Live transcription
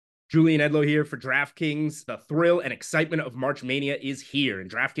Julian Edlow here for DraftKings. The thrill and excitement of March Mania is here,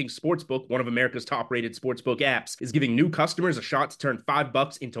 and DraftKings Sportsbook, one of America's top-rated sportsbook apps, is giving new customers a shot to turn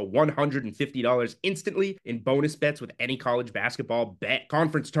 $5 into $150 instantly in bonus bets with any college basketball bet.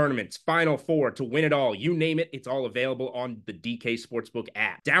 Conference tournaments, Final Four, to win it all, you name it, it's all available on the DK Sportsbook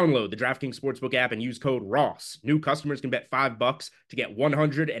app. Download the DraftKings Sportsbook app and use code ROSS. New customers can bet $5 to get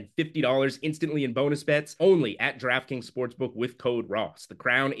 $150 instantly in bonus bets only at DraftKings Sportsbook with code ROSS. The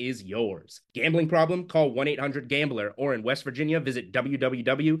crown is yours. Gambling problem? Call 1-800-GAMBLER, or in West Virginia, visit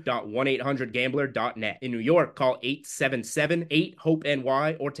www.1800gambler.net. In New York, call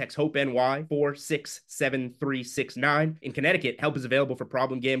 877-8-HOPE-NY or text HOPE-NY 467-369. In Connecticut, help is available for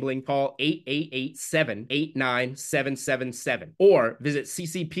problem gambling. Call 888-789-777 or visit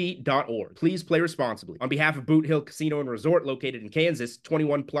ccp.org. Please play responsibly. On behalf of Boot Hill Casino and Resort located in Kansas,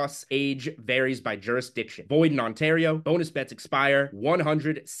 21 plus, age varies by jurisdiction. Void in Ontario. Bonus bets expire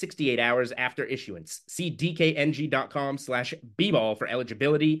 168 hours after issuance. See dkng.com/bball for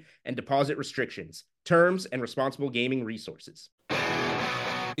eligibility and deposit restrictions, terms, and responsible gaming resources.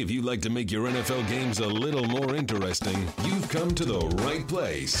 If you'd like to make your NFL games a little more interesting, you've come to the right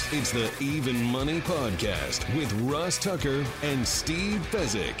place. It's the Even Money Podcast with Ross Tucker and Steve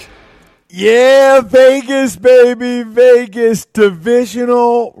Fezzik. Yeah, Vegas, baby, Vegas,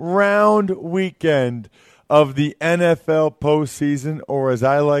 divisional round weekend of the NFL postseason, or as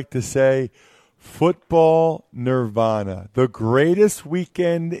I like to say, football nirvana. The greatest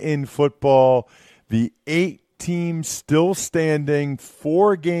weekend in football, the 8 teams still standing,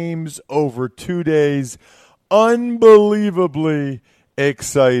 4 games over 2 days. Unbelievably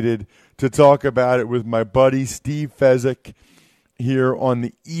excited to talk about it with my buddy Steve Fezzik here on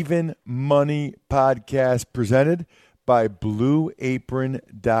the Even Money Podcast presented by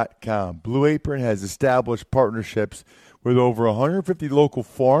BlueApron.com. Blue Apron has established partnerships with over 150 local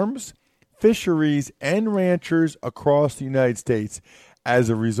farms, fisheries, and ranchers across the United States. As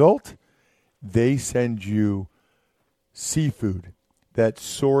a result, they send you seafood that's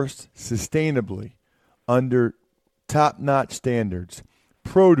sourced sustainably under top-notch standards,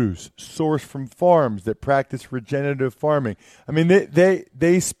 produce sourced from farms that practice regenerative farming. I mean,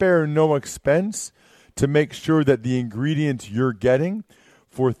 they spare no expense to make sure that the ingredients you're getting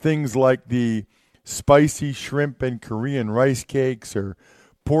for things like the spicy shrimp and Korean rice cakes or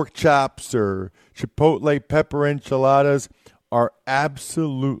pork chops or chipotle pepper enchiladas are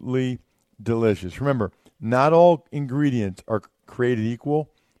absolutely delicious. Remember, not all ingredients are created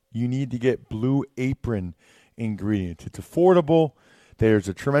equal. You need to get Blue Apron ingredients. It's affordable. There's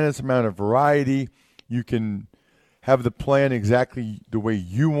a tremendous amount of variety. You can have the plan exactly the way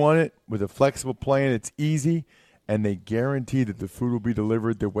you want it. With a flexible plan, it's easy, and they guarantee that the food will be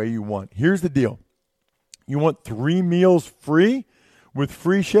delivered the way you want. Here's the deal. You want 3 meals free with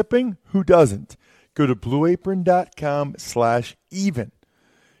free shipping? Who doesn't? Go to blueapron.com/even.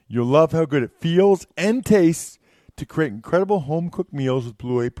 You'll love how good it feels and tastes to create incredible home-cooked meals with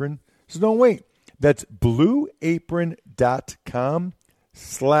Blue Apron. So don't wait. That's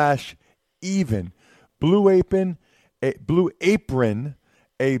blueapron.com/even. Blue Apron,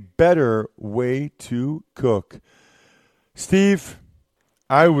 a better way to cook. Steve,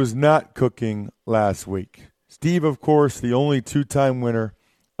 I was not cooking last week. Steve, of course, the only 2-time winner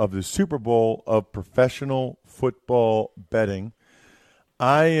of the Super Bowl of professional football betting.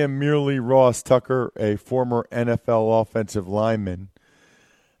 I am merely Ross Tucker, a former NFL offensive lineman.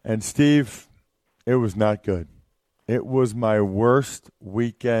 And Steve, it was not good. It was my worst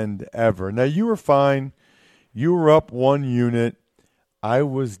weekend ever. Now, you were fine. You were up 1 unit. I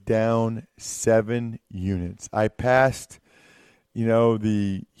was down 7 units. I passed,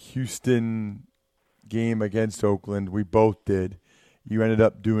 the Houston game against Oakland. We both did. You ended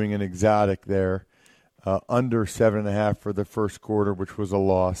up doing an exotic there, under 7.5 for the first quarter, which was a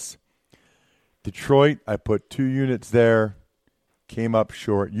loss. Detroit, I put 2 units there, came up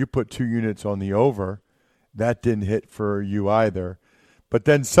short. You put 2 units on the over. That didn't hit for you either. But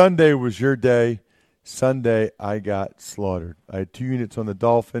then Sunday was your day. Sunday, I got slaughtered. I had 2 units on the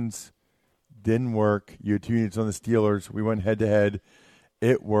Dolphins. Didn't work. You had 2 units on the Steelers. We went head-to-head.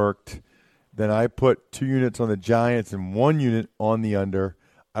 It worked. Then I put 2 units on the Giants and 1 unit on the under.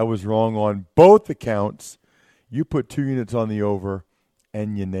 I was wrong on both accounts. You put 2 units on the over,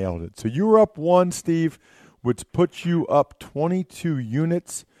 and you nailed it. So you were up 1, Steve, which puts you up 22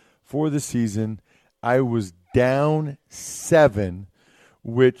 units for the season. I was down 7,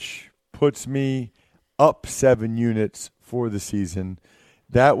 which puts me up 7 units for the season.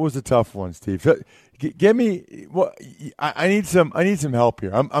 That was a tough one, Steve. Give me. Well, I need some help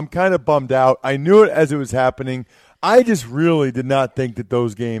here. I'm kind of bummed out. I knew it as it was happening. I just really did not think that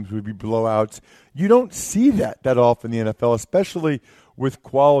those games would be blowouts. You don't see that often in the NFL, especially with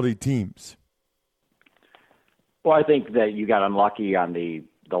quality teams. Well, I think that you got unlucky on the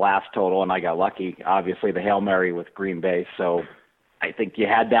last total, and I got lucky, obviously, the Hail Mary with Green Bay. So I think you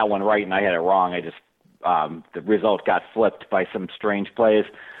had that one right, and I had it wrong. I just the result got flipped by some strange plays.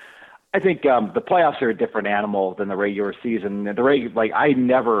 I think the playoffs are a different animal than the regular season. I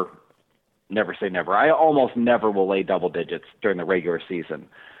never say never. I almost never will lay double digits during the regular season.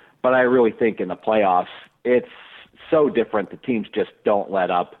 But I really think in the playoffs, it's so different. The teams just don't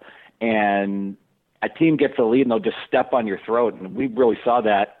let up. And a team gets a lead and they'll just step on your throat. And we really saw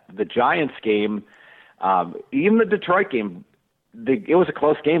that. The Giants game, even the Detroit game, it was a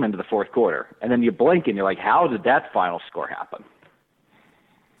close game into the fourth quarter. And then you blink and you're like, how did that final score happen?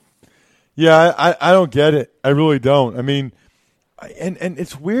 Yeah, I don't get it. I really don't. I mean, and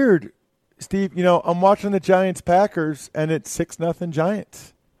it's weird, Steve. I'm watching the Giants-Packers, and it's 6-0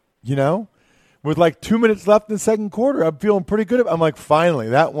 Giants, with like 2 minutes left in the second quarter. I'm feeling pretty good. I'm like, finally,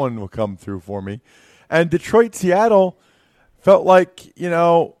 that one will come through for me. And Detroit-Seattle felt like,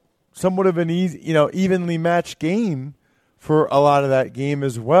 somewhat of an easy, evenly matched game for a lot of that game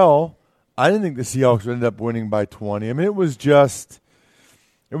as well. I didn't think the Seahawks would end up winning by 20. I mean, it was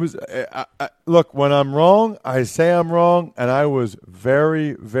look, when I'm wrong, I say I'm wrong, and I was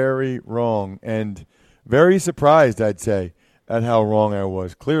very, very wrong and very surprised, I'd say, at how wrong I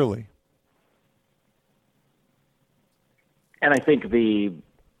was, clearly. And I think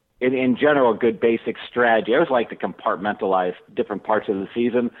in general, good basic strategy, I always like to compartmentalize different parts of the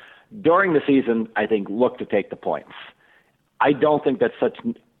season. During the season, I think, look to take the points. I don't think that's such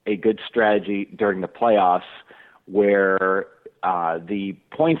a good strategy during the playoffs where the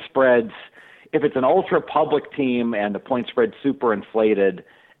point spreads, if it's an ultra-public team and the point spread's super inflated,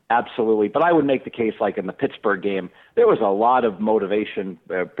 absolutely. But I would make the case like in the Pittsburgh game, there was a lot of motivation.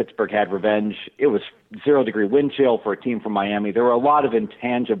 Pittsburgh had revenge. It was 0-degree wind chill for a team from Miami. There were a lot of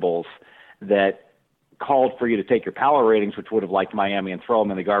intangibles that called for you to take your power ratings, which would have liked Miami, and throw them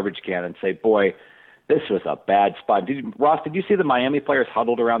in the garbage can and say, boy, this was a bad spot. Ross, did you see the Miami players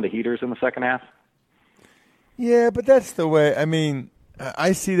huddled around the heaters in the second half? Yeah, but that's the way. I mean,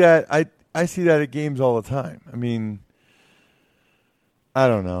 I see that. I see that at games all the time. I mean, I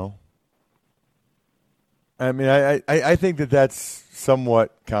don't know. I mean, I think that's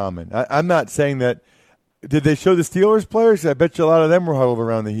somewhat common. I'm not saying that. Did they show the Steelers players? I bet you a lot of them were huddled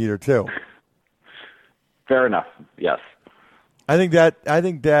around the heater too. Fair enough. Yes. I think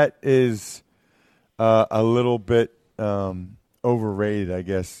that is a little bit overrated, I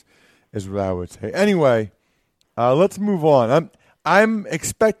guess, is what I would say. Anyway, let's move on. I'm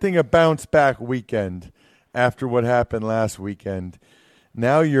expecting a bounce back weekend after what happened last weekend.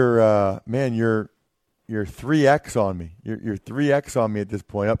 Now you're 3x on me. You're 3x on me at this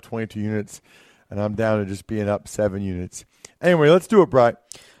point, up 22 units, and I'm down to just being up 7 units. Anyway, let's do it, Bri.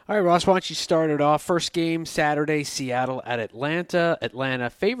 All right, Ross, why don't you start it off? First game, Saturday, Seattle at Atlanta. Atlanta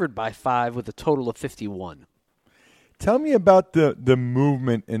favored by 5 with a total of 51. Tell me about the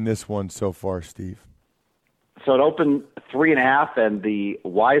movement in this one so far, Steve. So it opened 3.5, and the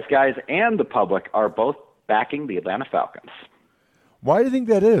wise guys and the public are both backing the Atlanta Falcons. Why do you think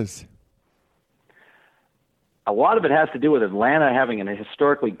that is? A lot of it has to do with Atlanta having a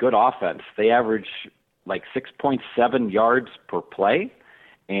historically good offense. They average like 6.7 yards per play,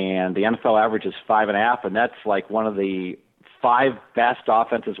 and the NFL average is 5.5, and that's like one of the 5 best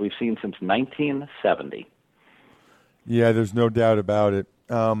offenses we've seen since 1970. Yeah, there's no doubt about it.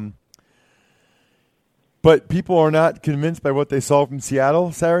 But people are not convinced by what they saw from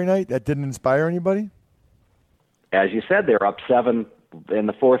Seattle Saturday night? That didn't inspire anybody? As you said, they're up 7 in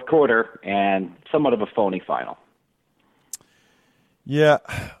the fourth quarter and somewhat of a phony final. Yeah,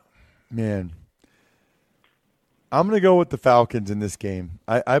 man. I'm going to go with the Falcons in this game.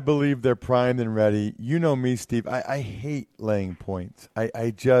 I believe they're primed and ready. You know me, Steve. I hate laying points. I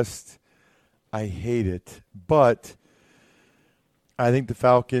hate it. But I think the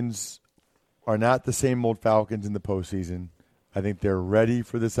Falcons are not the same old Falcons in the postseason. I think they're ready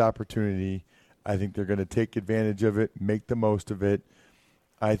for this opportunity. I think they're going to take advantage of it, make the most of it.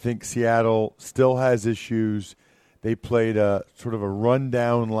 I think Seattle still has issues. They played a sort of a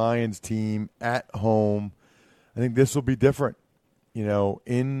rundown Lions team at home. I think this will be different.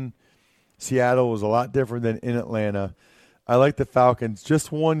 In Seattle was a lot different than in Atlanta. I like the Falcons,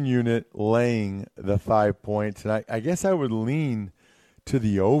 just 1 unit laying the 5 points. And I guess I would lean to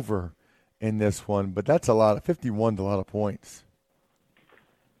the over in this one, but that's a lot. 51's a lot of points.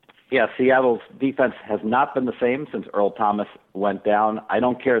 Yeah, Seattle's defense has not been the same since Earl Thomas went down. I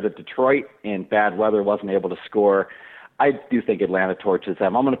don't care that Detroit, in bad weather, wasn't able to score. I do think Atlanta torches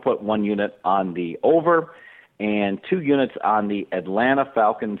them. I'm going to put 1 unit on the over and 2 units on the Atlanta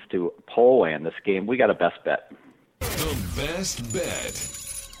Falcons to pull away in this game. We got a best bet. The best bet.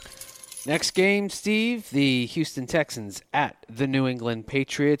 Next game, Steve, the Houston Texans at the New England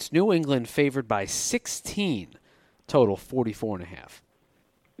Patriots. New England favored by 16, total 44.5.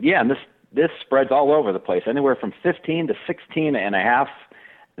 Yeah, and this spreads all over the place, anywhere from 15 to 16.5.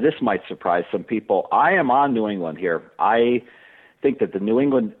 This might surprise some people. I am on New England here. I think that the New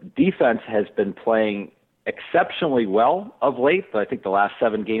England defense has been playing exceptionally well of late. I think the last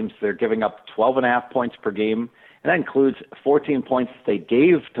 7 games they're giving up 12.5 points per game, and that includes 14 points they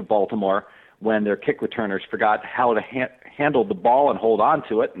gave to Baltimore when their kick returners forgot how to handle the ball and hold on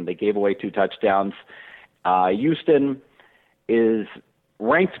to it, and they gave away 2 touchdowns. Houston is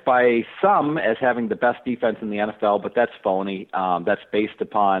ranked by some as having the best defense in the NFL, but that's phony. That's based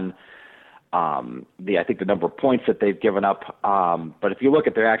upon I think the number of points that they've given up. But if you look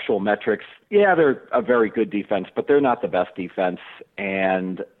at their actual metrics, yeah, they're a very good defense, but they're not the best defense.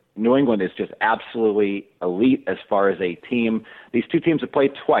 And New England is just absolutely elite as far as a team. These two teams have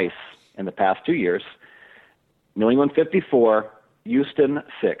played twice in the past 2 years. New England 54, Houston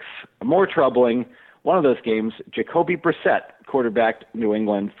 6. More troubling, one of those games, Jacoby Brissett quarterbacked New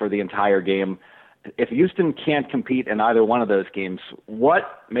England for the entire game. If Houston can't compete in either one of those games,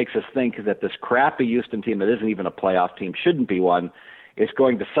 what makes us think that this crappy Houston team that isn't even a playoff team, shouldn't be one, is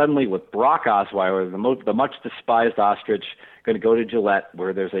going to suddenly, with Brock Osweiler, the much despised ostrich, going to go to Gillette,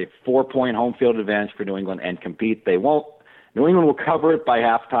 where there's a 4-point home field advantage for New England, and compete? They won't. New England will cover it by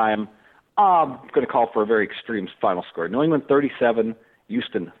halftime. I'm going to call for a very extreme final score. New England 37,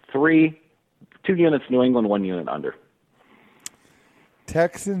 Houston 3. 2 units New England, 1 unit under.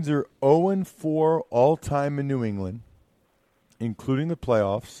 Texans are 0-4 all-time in New England, including the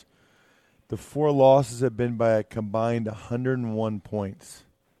playoffs. The 4 losses have been by a combined 101 points.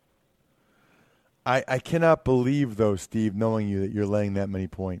 I cannot believe, though, Steve, knowing you, that you're laying that many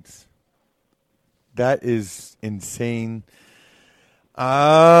points. That is insane.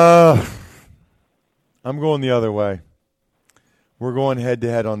 I'm going the other way. We're going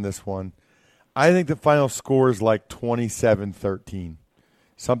head-to-head on this one. I think the final score is like 27-13.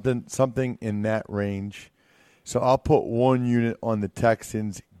 Something in that range. So I'll put 1 unit on the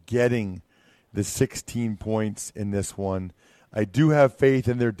Texans getting the 16 points in this one. I do have faith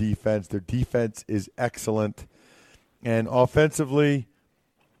in their defense. Their defense is excellent. And offensively,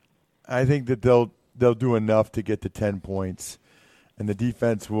 I think that they'll do enough to get to 10 points. And the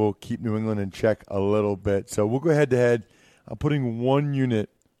defense will keep New England in check a little bit. So we'll go head-to-head. I'm putting 1 unit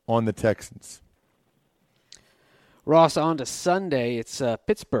on the Texans. Ross, on to Sunday. It's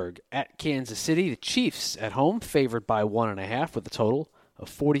Pittsburgh at Kansas City. The Chiefs at home, favored by 1.5 with a total of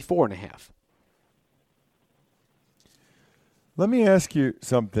 44.5. Let me ask you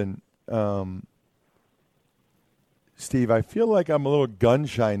something, Steve. I feel like I'm a little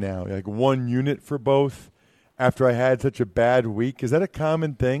gun-shy now, like 1 unit for both after I had such a bad week. Is that a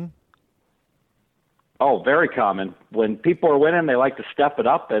common thing? Oh, very common. When people are winning, they like to step it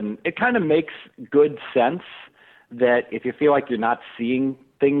up, and it kind of makes good sense that if you feel like you're not seeing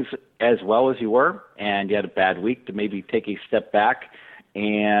things as well as you were and you had a bad week, to maybe take a step back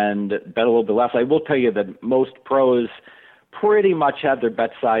and bet a little bit less. I will tell you that most pros pretty much have their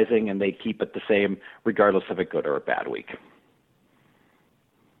bet sizing and they keep it the same regardless of a good or a bad week.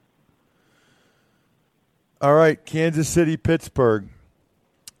 All right, Kansas City, Pittsburgh.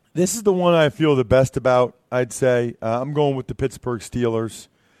 This is the one I feel the best about, I'd say. I'm going with the Pittsburgh Steelers.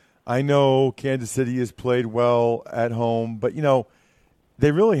 I know Kansas City has played well at home, but,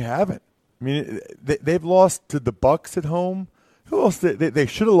 they really haven't. I mean, they've lost to the Bucs at home. Who else? They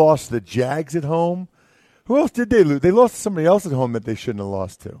should have lost to the Jags at home. Who else did they lose? They lost to somebody else at home that they shouldn't have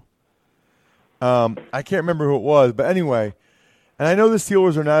lost to. I can't remember who it was, but anyway. And I know the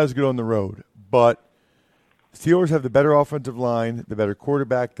Steelers are not as good on the road, but Steelers have the better offensive line, the better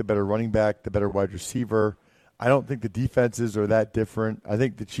quarterback, the better running back, the better wide receiver. I don't think the defenses are that different. I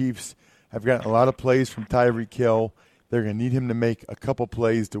think the Chiefs have gotten a lot of plays from Tyreek Hill. They're going to need him to make a couple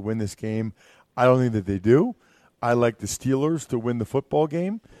plays to win this game. I don't think that they do. I like the Steelers to win the football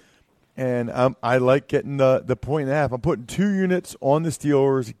game, and I like getting the 1.5. I'm putting 2 units on the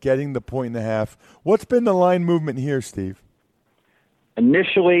Steelers, getting the 1.5. What's been the line movement here, Steve?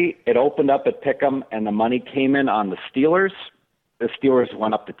 Initially, it opened up at Pick'em, and the money came in on the Steelers. The Steelers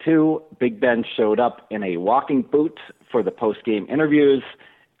went up to 2. Big Ben showed up in a walking boot for the post-game interviews,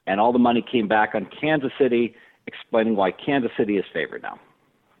 and all the money came back on Kansas City, explaining why Kansas City is favored now.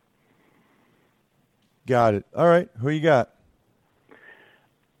 Got it. All right. Who you got?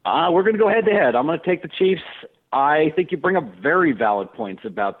 We're going to go head-to-head. I'm going to take the Chiefs. I think you bring up very valid points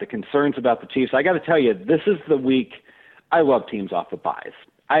about the concerns about the Chiefs. I got to tell you, this is the week I love teams off the buys.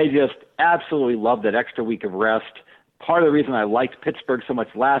 I just absolutely love that extra week of rest. Part of the reason I liked Pittsburgh so much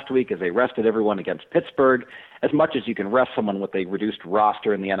last week is they rested everyone against Pittsburgh, as much as you can rest someone with a reduced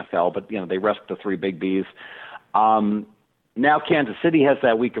roster in the NFL, but they rest the three big Bs. Now Kansas City has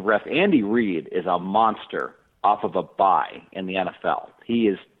that week of rest. Andy Reid is a monster off of a bye in the NFL.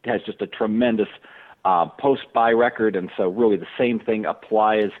 He has just a tremendous post-bye record, and so really the same thing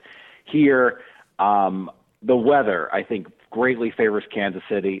applies here. The weather, I think, greatly favors Kansas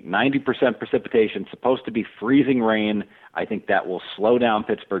City. 90% precipitation, supposed to be freezing rain. I think that will slow down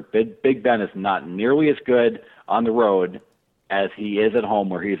Pittsburgh. Big Ben is not nearly as good on the road as he is at home,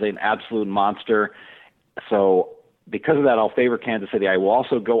 where he's an absolute monster. So because of that, I'll favor Kansas City. I will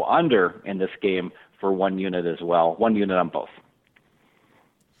also go under in this game for 1 unit as well. 1 unit on both.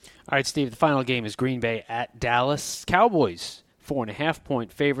 All right, Steve, the final game is Green Bay at Dallas. Cowboys,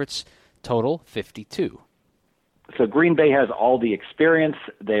 4.5-point favorites, total 52. So Green Bay has all the experience.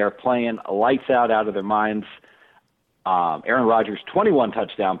 They are playing lights out of their minds. Aaron Rodgers, 21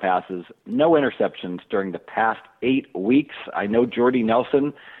 touchdown passes, no interceptions during the past 8 weeks. I know Jordy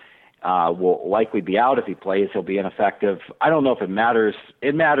Nelson will likely be out. If he plays, he'll be ineffective. I don't know if it matters.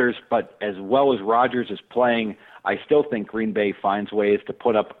 It matters, but as well as Rodgers is playing, I still think Green Bay finds ways to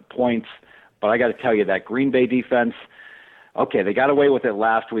put up points. But I got to tell you, that Green Bay defense, okay, they got away with it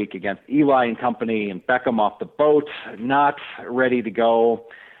last week against Eli and company and Beckham off the boat, not ready to go.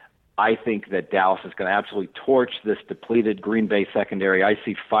 I think that Dallas is going to absolutely torch this depleted Green Bay secondary. I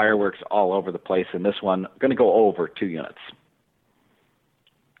see fireworks all over the place in this one. I'm going to go over 2 units.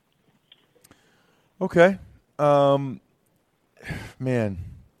 Okay. Man.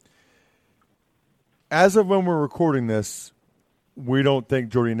 As of when we're recording this, I don't think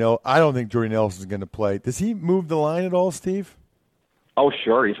Jordy Nelson is going to play. Does he move the line at all, Steve? Oh,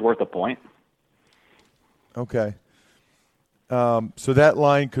 sure. He's worth a point. Okay. So that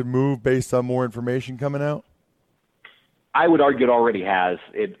line could move based on more information coming out? I would argue it already has.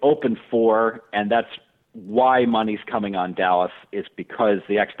 It opened 4, and that's why money's coming on Dallas, is because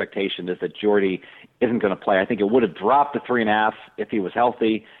the expectation is that Jordy isn't going to play. I think it would have dropped to 3.5 if he was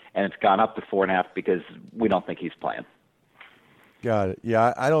healthy, and it's gone up to 4.5 because we don't think he's playing. Got it.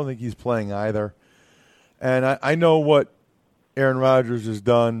 Yeah, I don't think he's playing either. And I know what Aaron Rodgers has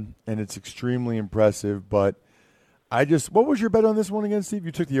done, and it's extremely impressive, but what was your bet on this one again, Steve?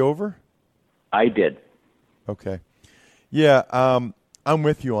 You took the over? I did. Okay. Yeah, I'm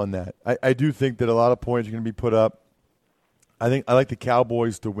with you on that. I do think that a lot of points are going to be put up. I like the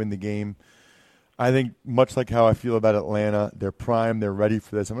Cowboys to win the game. I think much like how I feel about Atlanta, they're primed, they're ready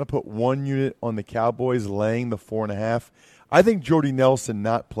for this. I'm going to put 1 unit on the Cowboys laying the 4.5. I think Jordy Nelson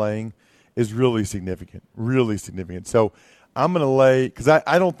not playing is really significant, really significant. So I'm going to lay, because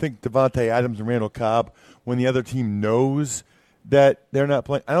I don't think Devontae Adams and Randall Cobb, when the other team knows that they're not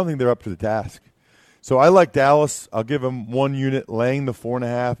playing, I don't think they're up to the task. So I like Dallas. I'll give them 1 unit laying the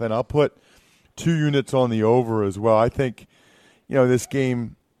 4.5, and I'll put 2 units on the over as well. I think, this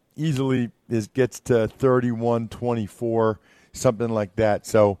game easily gets to 31-24, something like that.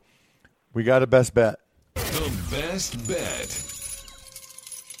 So we got a best bet. The best bet.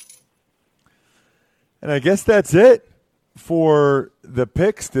 And I guess that's it for the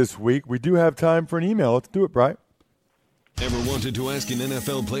picks this week. We do have time for an email. Let's do it, Brian. Ever wanted to ask an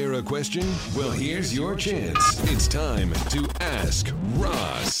NFL player a question? Well, here's your chance. It's time to Ask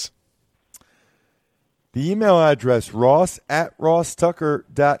Ross. The email address,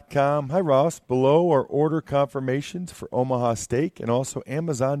 ross@rosstucker.com. Hi, Ross. Below are order confirmations for Omaha Steak and also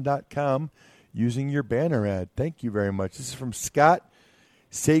Amazon.com using your banner ad. Thank you very much. This is from Scott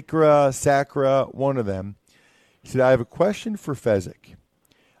Sacra, one of them. He said, I have a question for Fezzik.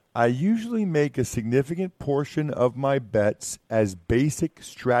 I usually make a significant portion of my bets as basic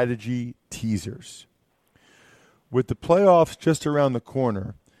strategy teasers. With the playoffs just around the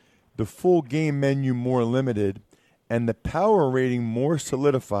corner, the full game menu more limited, and the power rating more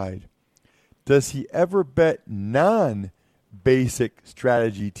solidified, does he ever bet non-basic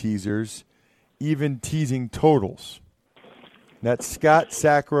strategy teasers, even teasing totals? That's Scott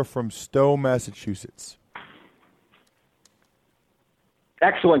Sacra from Stowe, Massachusetts.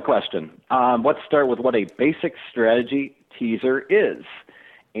 Excellent question. Let's start with what a basic strategy teaser is.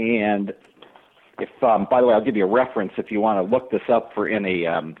 And if, by the way, I'll give you a reference if you want to look this up in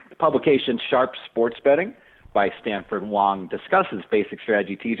a publication, Sharp Sports Betting by Stanford Wong discusses basic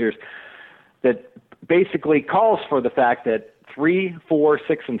strategy teasers that basically calls for the fact that 3, 4,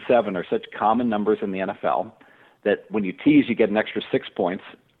 6, and 7 are such common numbers in the NFL that when you tease, you get an extra 6 points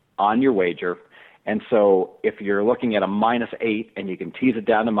on your wager. And so if you're looking at a -8 and you can tease it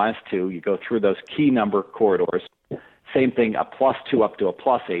down to -2, you go through those key number corridors. Same thing, a +2 up to a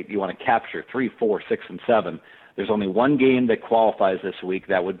 +8. You want to capture 3, 4, 6, and 7. There's only one game that qualifies this week.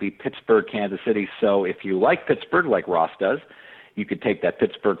 That would be Pittsburgh, Kansas City. So if you like Pittsburgh, like Ross does, you could take that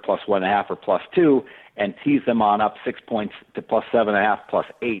Pittsburgh +1.5 or +2 and tease them on up 6 points to +7.5,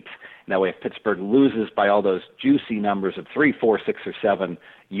 +8. And that way, if Pittsburgh loses by all those juicy numbers of 3, 4, 6, or 7,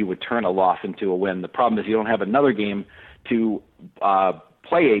 you would turn a loss into a win. The problem is you don't have another game to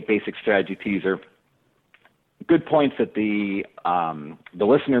play a basic strategy teaser. Good points that the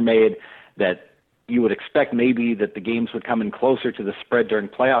listener made, that you would expect maybe that the games would come in closer to the spread during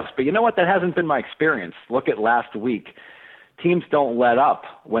playoffs. But you know what? That hasn't been my experience. Look at last week. Teams don't let up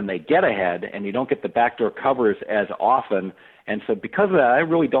when they get ahead, and you don't get the backdoor covers as often. And so because of that, I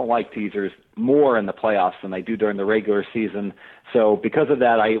really don't like teasers more in the playoffs than I do during the regular season. So because of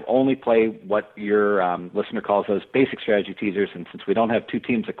that, I only play what your listener calls those basic strategy teasers. And since we don't have two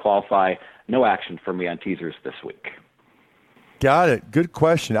teams that qualify, no action for me on teasers this week. Got it. Good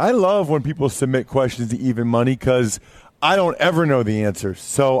question. I love when people submit questions to Even Money because I don't ever know the answers.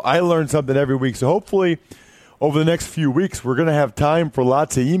 So I learn something every week. So hopefully over the next few weeks, we're going to have time for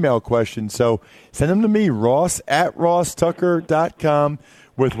lots of email questions. So send them to me, ross@rosstucker.com,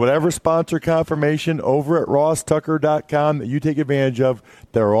 with whatever sponsor confirmation over at rosstucker.com that you take advantage of.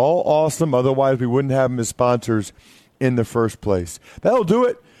 They're all awesome. Otherwise, we wouldn't have them as sponsors in the first place. That'll do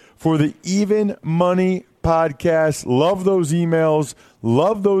it for the Even Money podcast. Love those emails.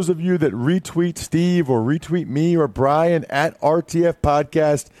 Love those of you that retweet Steve or retweet me or Brian at RTF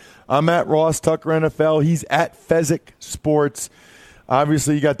Podcast. I'm at Ross Tucker NFL. He's at Fezzik Sports.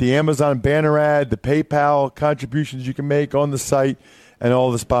 Obviously, you got the Amazon banner ad, the PayPal contributions you can make on the site, and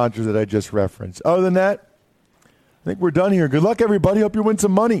all the sponsors that I just referenced. Other than that, I think we're done here. Good luck, everybody. Hope you win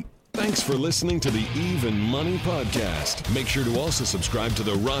some money. Thanks for listening to the Even Money Podcast. Make sure to also subscribe to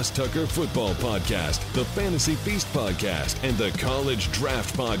the Ross Tucker Football Podcast, the Fantasy Feast Podcast, and the College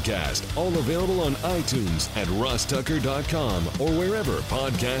Draft Podcast. All available on iTunes at rosstucker.com or wherever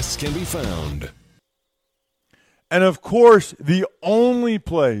podcasts can be found. And, of course, the only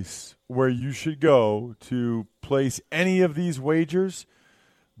place where you should go to place any of these wagers,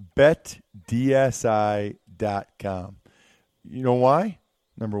 betdsi.com. You know why?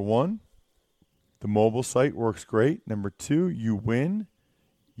 Number one, the mobile site works great. Number two, you win,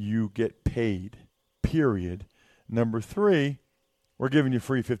 you get paid, period. Number three, we're giving you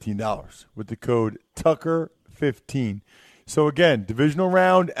free $15 with the code Tucker15. So again, divisional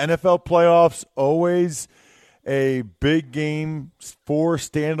round, NFL playoffs, always a big game, 4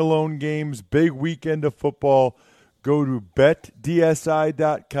 standalone games, big weekend of football. Go to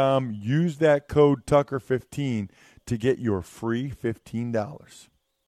betdsi.com, use that code Tucker15 to get your free $15.